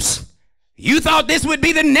groups, you thought this would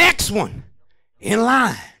be the next one in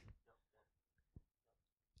line?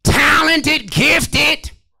 Talented,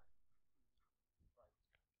 gifted,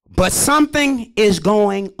 but something is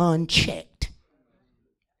going unchecked.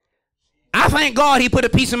 I thank God he put a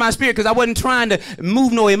piece in my spirit because I wasn't trying to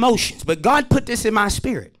move no emotions, but God put this in my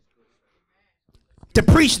spirit to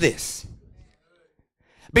preach this.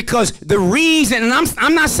 Because the reason, and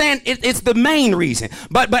I'm not saying it's the main reason,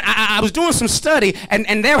 but I was doing some study,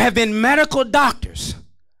 and there have been medical doctors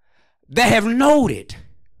that have noted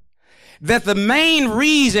that the main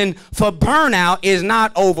reason for burnout is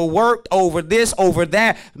not overworked, over this, over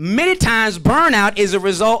that. Many times burnout is a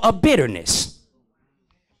result of bitterness.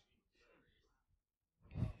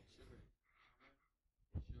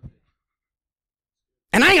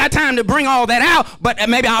 And I ain't got time to bring all that out, but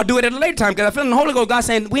maybe I'll do it at a later time because I feel in the Holy Ghost God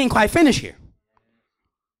saying we ain't quite finished here.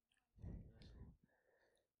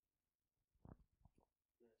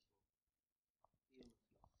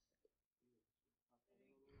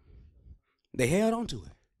 They held on to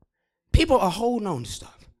it. People are holding on to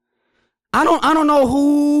stuff. I don't know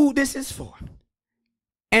who this is for.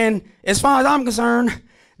 And as far as I'm concerned,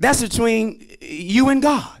 that's between you and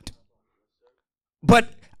God. But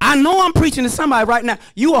I know I'm preaching to somebody right now.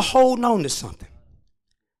 You are holding on to something.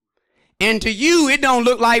 And to you, it don't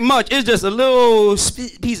look like much. It's just a little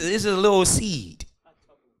piece of, it's just a little seed.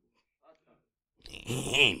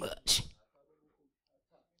 It ain't much.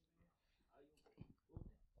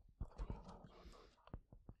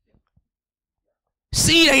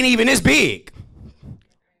 Seed ain't even this big.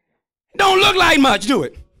 It don't look like much, do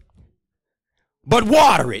it? But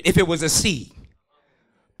water it if it was a seed.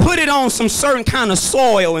 Put it on some certain kind of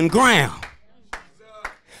soil and ground.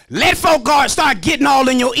 Let folk God start getting all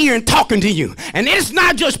in your ear and talking to you. And it's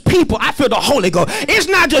not just people. I feel the Holy Ghost. It's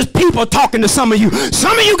not just people talking to some of you.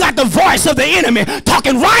 Some of you got the voice of the enemy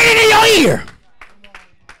talking right into your ear.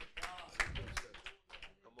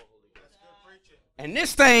 And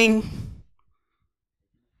this thing,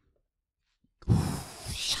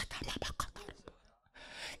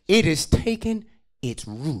 it is taking its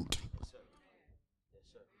root.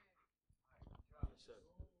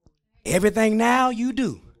 Everything now you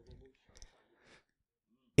do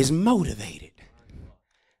is motivated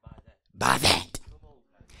by that.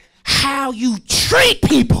 How you treat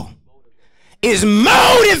people is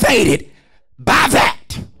motivated by that.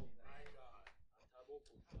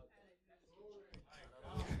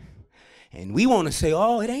 And we want to say,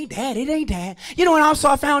 oh, it ain't that, it ain't that. You know, and also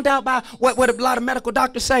I found out by what a lot of medical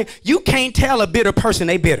doctors say, you can't tell a bitter person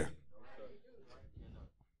they bitter.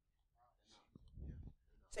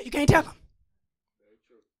 You can't tell them.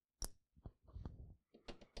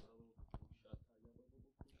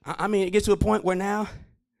 I mean, it gets to a point where now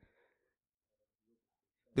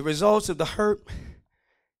the results of the hurt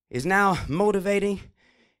is now motivating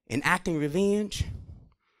and acting revenge.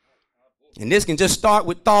 And this can just start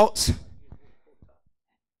with thoughts.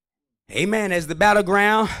 Amen. As the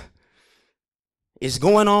battleground is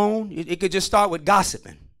going on, it could just start with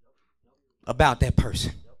gossiping about that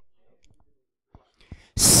person.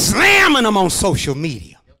 Slamming them on social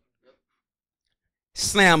media.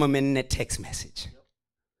 Slam them in that text message.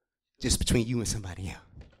 Just between you and somebody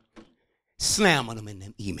else. Slamming them in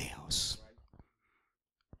them emails.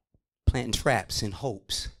 Planting traps and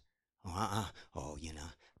hopes. Oh, you know,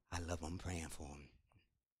 I love them, praying for them.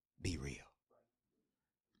 Be real.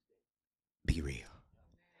 Be real.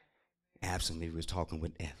 Absolutely was talking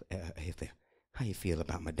with how you feel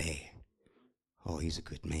about my dad? Oh, he's a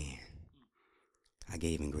good man. I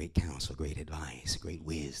gave him great counsel, great advice, great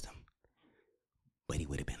wisdom. But he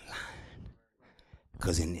would have been lying.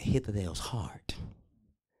 Because in Hither's heart,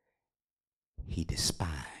 he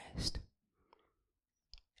despised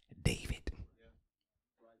David.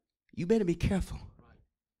 You better be careful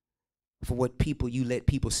for what you let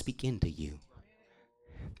people speak into you.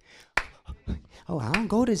 Oh, I don't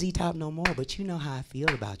go to Z-Top no more, but you know how I feel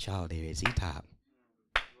about y'all there at Z-Top.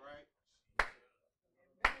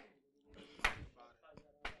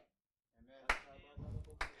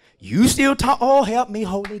 You still talk, oh, help me,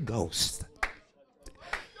 Holy Ghost.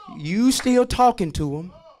 You still talking to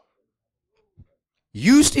them.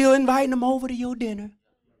 You still inviting them over to your dinner.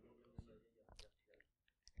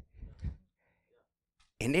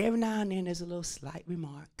 And every now and then there's a little slight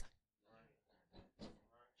remark.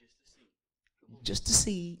 Just to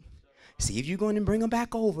see if you're going to bring them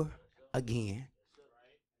back over again.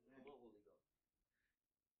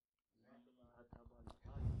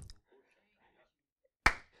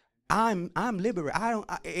 I'm liberated.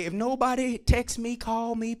 If nobody texts me,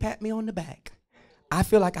 call me, pat me on the back, I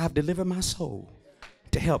feel like I've delivered my soul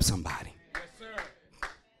to help somebody.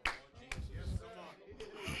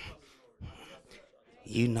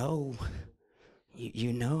 You know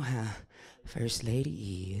how First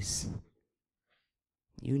Lady is.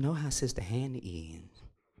 You know how Sister Hannah is.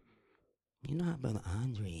 You know how Brother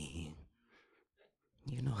Andre is.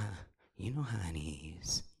 You know how it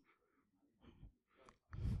is.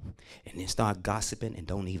 And then start gossiping and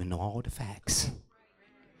don't even know all the facts.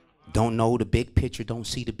 Don't know the big picture, don't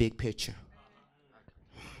see the big picture.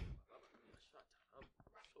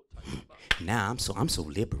 Now I'm so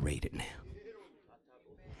liberated now.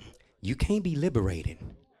 You can't be liberated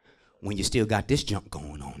when you still got this junk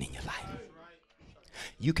going on in your life.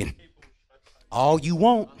 You can all you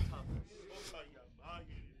want.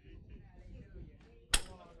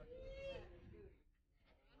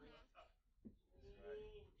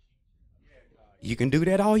 You can do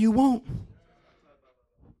that all you want.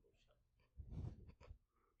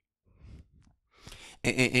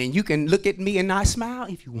 And you can look at me and not smile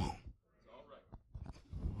if you want.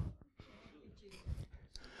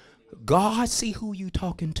 God see who you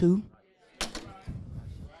talking to.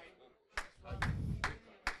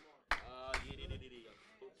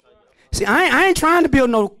 See, I ain't trying to build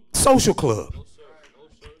no social club.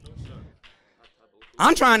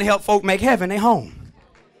 I'm trying to help folk make heaven their home.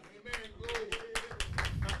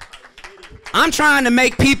 I'm trying to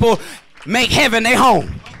make people make heaven their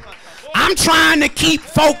home. I'm trying to keep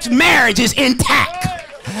folks' marriages intact.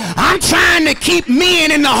 I'm trying to keep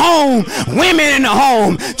men in the home, women in the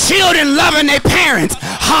home, children loving their parents.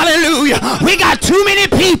 Hallelujah. We got too many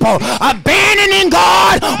people abandoning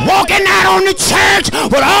God, walking out on the church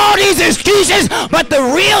with all these excuses. But the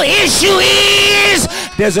real issue is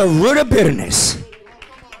there's a root of bitterness.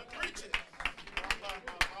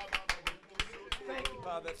 Thank you,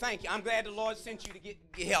 Father. Thank you. I'm glad the Lord sent you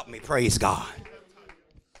to help me. Praise God.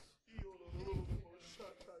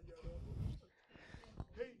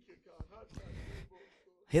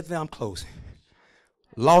 Ahithophel, I'm closing.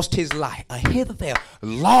 Lost his life. Ahithophel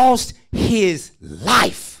lost his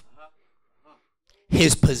life,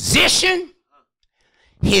 his position,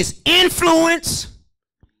 his influence,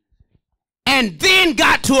 and then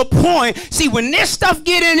got to a point. See, when this stuff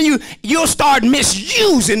get into you, you'll start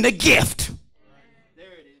misusing the gift.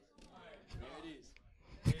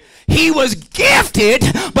 He was gifted,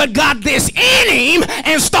 but got this in him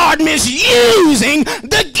and started misusing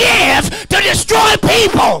the gift to destroy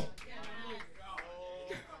people.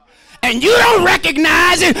 And you don't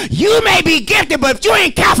recognize it. You may be gifted, but if you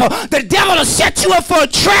ain't careful, the devil will set you up for a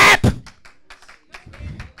trap.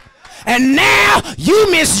 And now you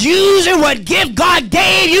misusing what gift God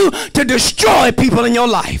gave you to destroy people in your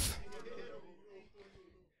life.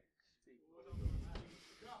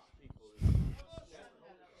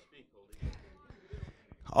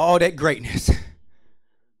 All that greatness,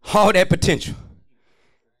 all that potential,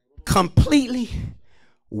 completely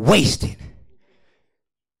wasted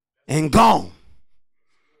and gone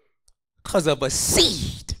because of a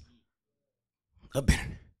seed of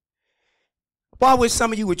bitterness. Why would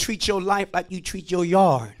some of you would treat your life like you treat your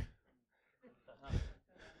yard?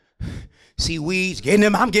 See weeds, getting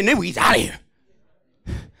them, I'm getting them weeds out of here.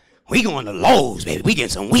 We going to Lowe's, baby. We getting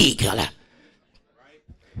some weed killer.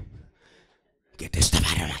 Get this stuff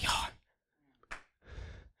out of my yard.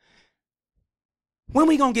 When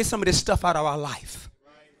we going to get some of this stuff out of our life?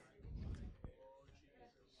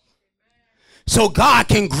 So God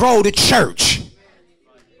can grow the church.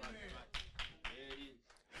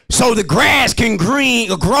 So the grass can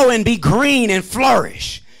grow and be green and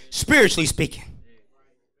flourish, spiritually speaking.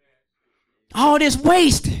 All this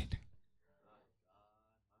wasted.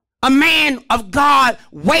 A man of God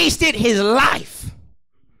wasted his life.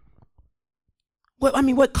 What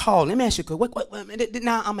call? Let me ask you,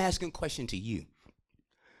 now I'm asking a question to you.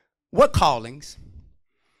 What callings,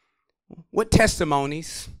 what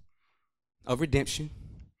testimonies of redemption,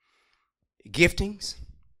 giftings,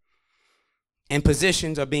 and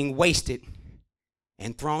positions are being wasted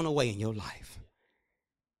and thrown away in your life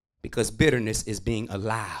because bitterness is being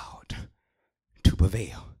allowed to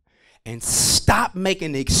prevail? And stop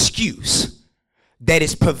making the excuse that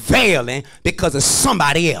it's prevailing because of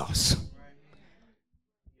somebody else.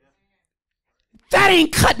 That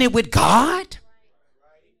ain't cutting it with God.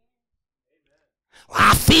 Well,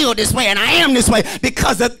 I feel this way and I am this way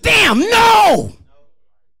because of them. No.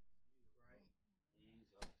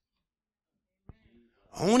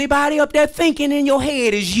 Only body up there thinking in your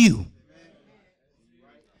head is you.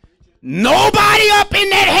 Nobody up in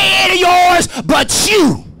that head of yours but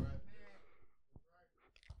you.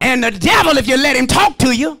 And the devil, if you let him talk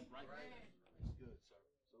to you.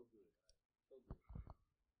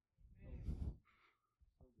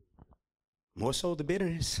 More so the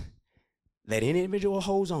bitterness that any individual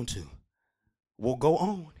holds on to will go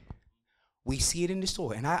on. We see it in the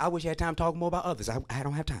story. And I wish I had time to talk more about others. I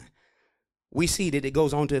don't have time. We see that it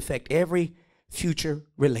goes on to affect every future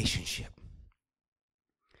relationship.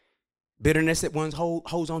 Bitterness that one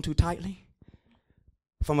holds on to tightly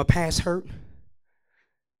from a past hurt,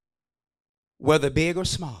 whether big or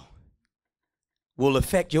small, will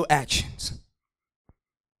affect your actions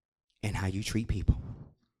and how you treat people.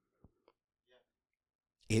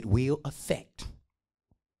 It will affect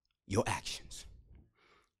your actions.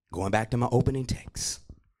 Going back to my opening text,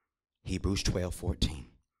 Hebrews 12:14.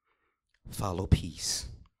 Follow peace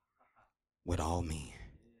with all men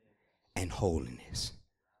and holiness,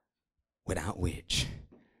 without which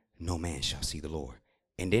no man shall see the Lord.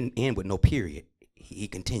 And then end with no period. He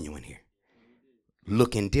continuing here.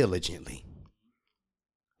 Looking diligently,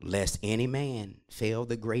 lest any man fail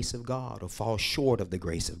the grace of God or fall short of the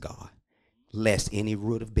grace of God, lest any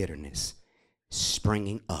root of bitterness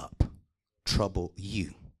springing up trouble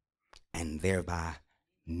you, and thereby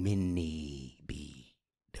many be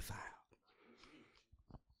defiled.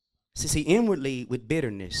 See, inwardly with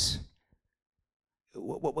bitterness,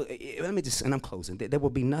 let me just, and I'm closing, there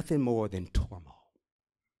will be nothing more than turmoil.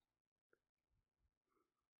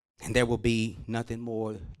 And there will be nothing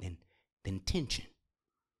more than tension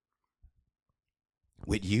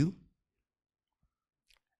with you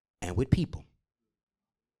and with people.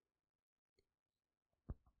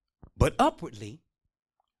 But upwardly,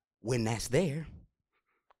 when that's there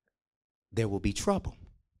will be trouble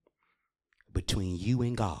between you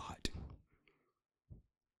and God.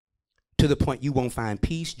 To the point you won't find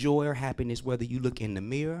peace, joy, or happiness whether you look in the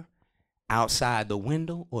mirror, outside the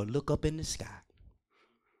window, or look up in the sky.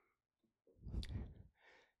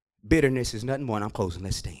 Bitterness is nothing more, and I'm closing,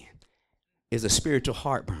 let's stand. Is a spiritual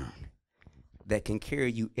heartburn that can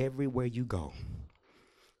carry you everywhere you go.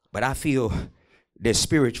 But I feel there's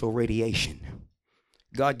spiritual radiation.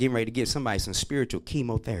 God getting ready to give somebody some spiritual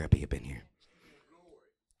chemotherapy up in here.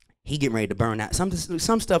 He getting ready to burn out. Some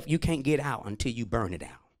stuff you can't get out until you burn it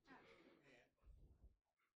out.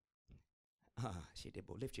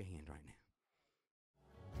 Lift your hand right now.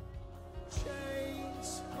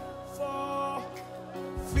 Chains fall,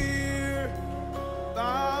 fear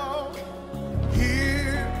bow,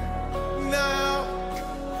 here now.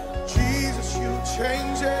 Jesus, you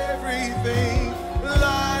change everything.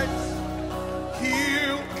 Lives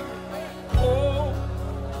healed, hope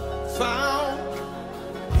found,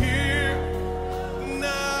 here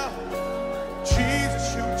now.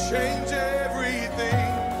 Jesus, you change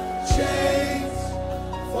everything. Chains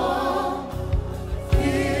fall,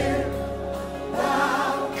 fear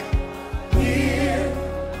bow, here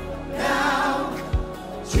now.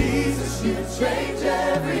 Jesus, you change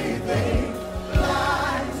everything.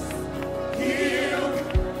 Lives healed,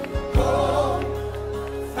 hope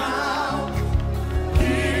found,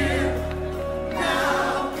 here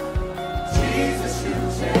now. Jesus, you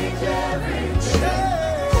change everything.